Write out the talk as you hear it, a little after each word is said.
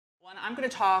Well, I'm going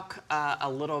to talk a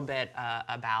little bit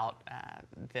about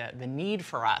the need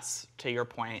for us, to your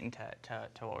point, and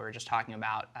to what we were just talking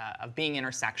about, of being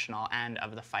intersectional and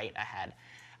of the fight ahead.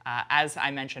 As I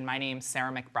mentioned, my name's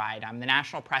Sarah McBride. I'm the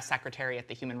National Press Secretary at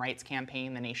the Human Rights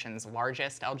Campaign, the nation's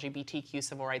largest LGBTQ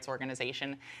civil rights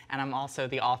organization, and I'm also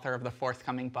the author of the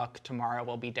forthcoming book, Tomorrow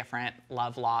Will Be Different: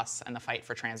 Love, Loss, and the Fight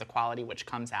for Trans Equality, which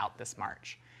comes out this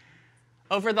March.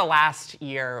 Over the last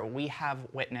year, we have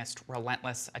witnessed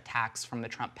relentless attacks from the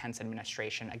Trump-Pence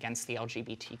administration against the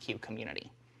LGBTQ community.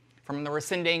 From the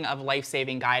rescinding of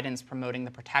life-saving guidance promoting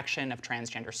the protection of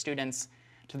transgender students,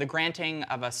 to the granting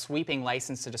of a sweeping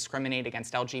license to discriminate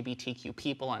against LGBTQ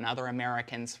people and other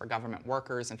Americans for government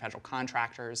workers and federal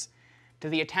contractors, to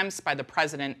the attempts by the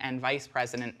president and vice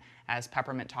president, as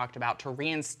Peppermint talked about, to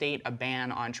reinstate a ban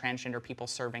on transgender people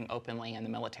serving openly in the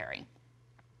military.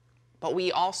 But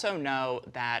we also know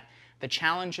that the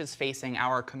challenges facing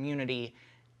our community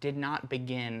did not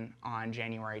begin on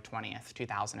January 20th,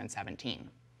 2017.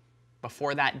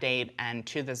 Before that date, and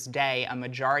to this day, a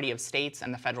majority of states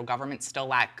and the federal government still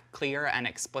lack clear and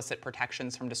explicit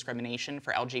protections from discrimination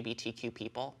for LGBTQ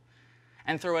people.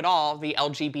 And through it all, the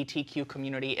LGBTQ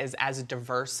community is as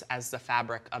diverse as the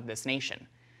fabric of this nation.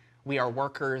 We are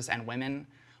workers and women.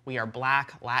 We are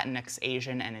Black, Latinx,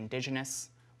 Asian, and Indigenous.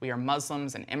 We are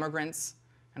Muslims and immigrants,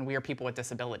 and we are people with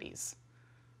disabilities.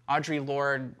 Audre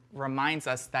Lorde reminds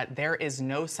us that there is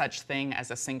no such thing as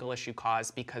a single-issue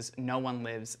cause because no one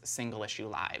lives single-issue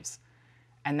lives.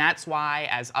 And that's why,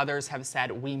 as others have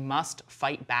said, we must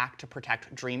fight back to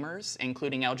protect dreamers,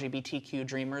 including LGBTQ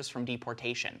dreamers, from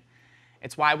deportation.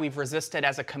 It's why we've resisted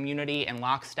as a community in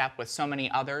lockstep with so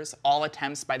many others all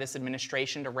attempts by this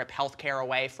administration to rip health care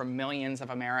away from millions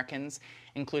of Americans,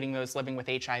 including those living with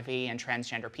HIV and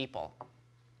transgender people.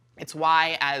 It's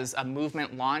why, as a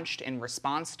movement launched in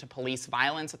response to police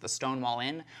violence at the Stonewall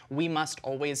Inn, we must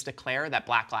always declare that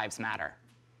Black Lives Matter.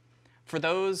 For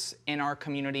those in our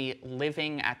community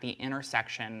living at the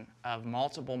intersection of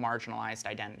multiple marginalized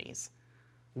identities,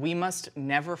 we must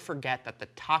never forget that the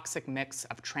toxic mix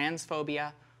of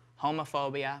transphobia,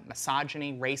 homophobia,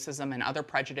 misogyny, racism, and other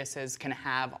prejudices can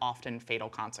have often fatal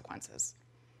consequences.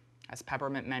 As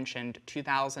Peppermint mentioned,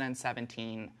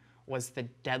 2017 was the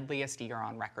deadliest year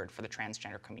on record for the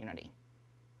transgender community.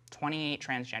 28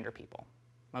 transgender people,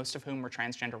 most of whom were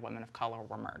transgender women of color,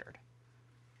 were murdered.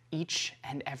 Each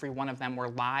and every one of them were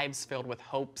lives filled with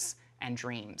hopes and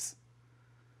dreams.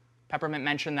 Peppermint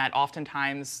mentioned that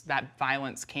oftentimes that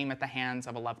violence came at the hands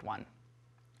of a loved one.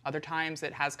 Other times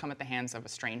it has come at the hands of a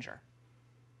stranger.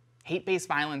 Hate-based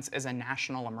violence is a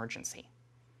national emergency.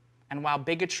 And while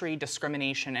bigotry,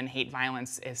 discrimination, and hate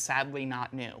violence is sadly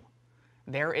not new,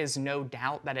 there is no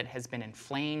doubt that it has been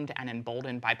inflamed and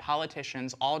emboldened by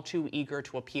politicians all too eager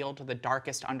to appeal to the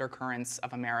darkest undercurrents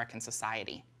of American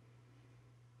society.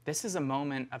 This is a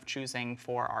moment of choosing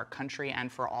for our country and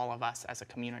for all of us as a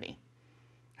community.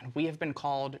 And we have been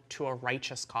called to a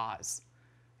righteous cause.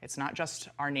 It's not just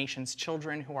our nation's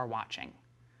children who are watching.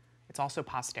 It's also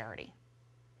posterity.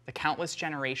 The countless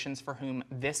generations for whom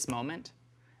this moment,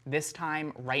 this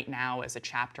time right now, is a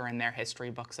chapter in their history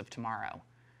books of tomorrow.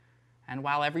 And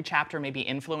while every chapter may be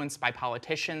influenced by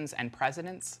politicians and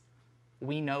presidents,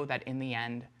 we know that in the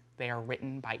end, they are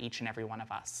written by each and every one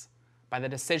of us, by the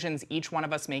decisions each one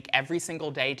of us make every single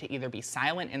day to either be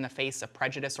silent in the face of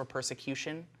prejudice or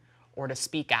persecution, or to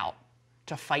speak out,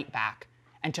 to fight back,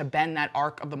 and to bend that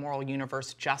arc of the moral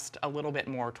universe just a little bit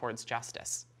more towards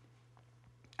justice.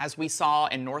 As we saw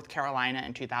in North Carolina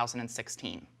in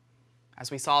 2016, as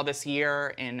we saw this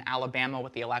year in Alabama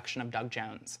with the election of Doug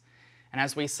Jones, and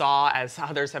as we saw, as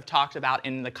others have talked about,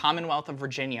 in the Commonwealth of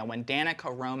Virginia when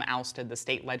Danica Rome ousted the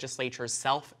state legislature's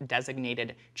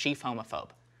self-designated chief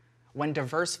homophobe, when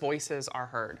diverse voices are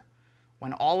heard,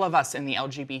 when all of us in the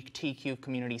LGBTQ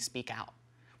community speak out,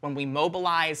 when we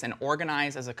mobilize and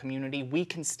organize as a community, we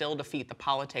can still defeat the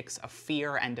politics of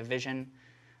fear and division,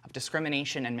 of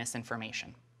discrimination and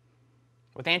misinformation.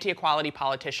 With anti-equality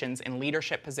politicians in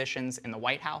leadership positions in the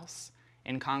White House,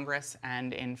 in Congress,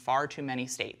 and in far too many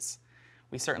states,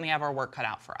 we certainly have our work cut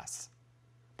out for us.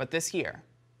 But this year,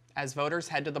 as voters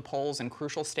head to the polls in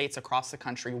crucial states across the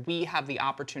country, we have the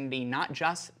opportunity not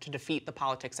just to defeat the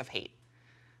politics of hate,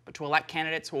 but to elect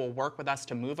candidates who will work with us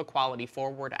to move equality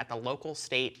forward at the local,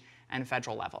 state, and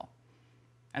federal level.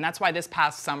 And that's why this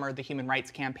past summer, the Human Rights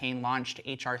Campaign launched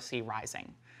HRC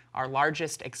Rising, our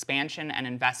largest expansion and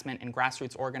investment in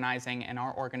grassroots organizing in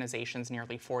our organization's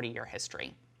nearly 40-year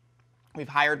history. We've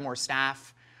hired more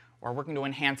staff, we're working to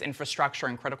enhance infrastructure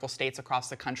in critical states across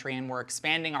the country, and we're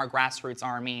expanding our grassroots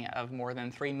army of more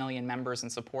than 3 million members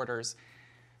and supporters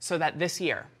so that this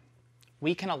year,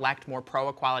 we can elect more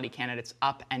pro-equality candidates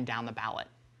up and down the ballot.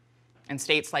 In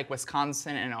states like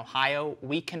Wisconsin and Ohio,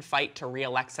 we can fight to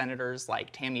re-elect senators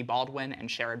like Tammy Baldwin and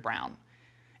Sherrod Brown.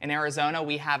 In Arizona,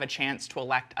 we have a chance to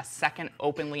elect a second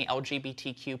openly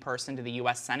LGBTQ person to the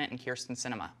US Senate in Kyrsten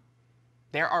Sinema.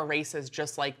 There are races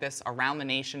just like this around the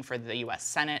nation for the US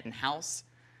Senate and House,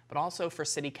 but also for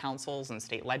city councils and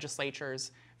state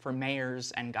legislatures, for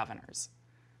mayors and governors.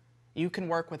 You can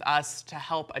work with us to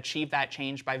help achieve that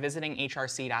change by visiting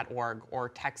hrc.org or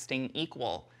texting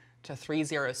EQUAL to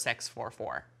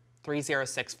 30644,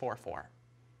 30644.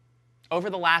 Over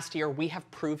the last year, we have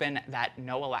proven that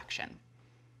no election,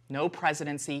 no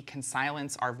presidency can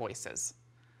silence our voices.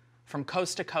 From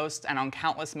coast to coast and on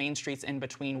countless main streets in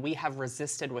between, we have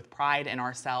resisted with pride in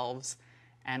ourselves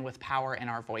and with power in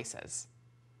our voices.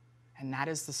 And that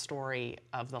is the story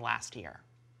of the last year.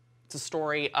 It's a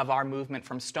story of our movement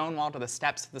from Stonewall to the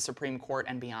steps of the Supreme Court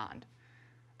and beyond,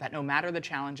 that no matter the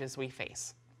challenges we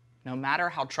face, no matter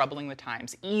how troubling the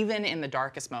times, even in the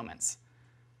darkest moments,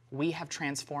 we have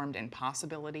transformed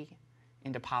impossibility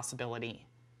into possibility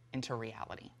into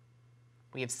reality.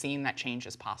 We have seen that change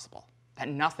is possible, that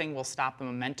nothing will stop the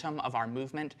momentum of our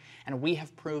movement, and we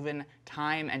have proven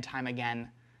time and time again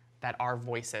that our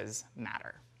voices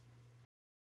matter.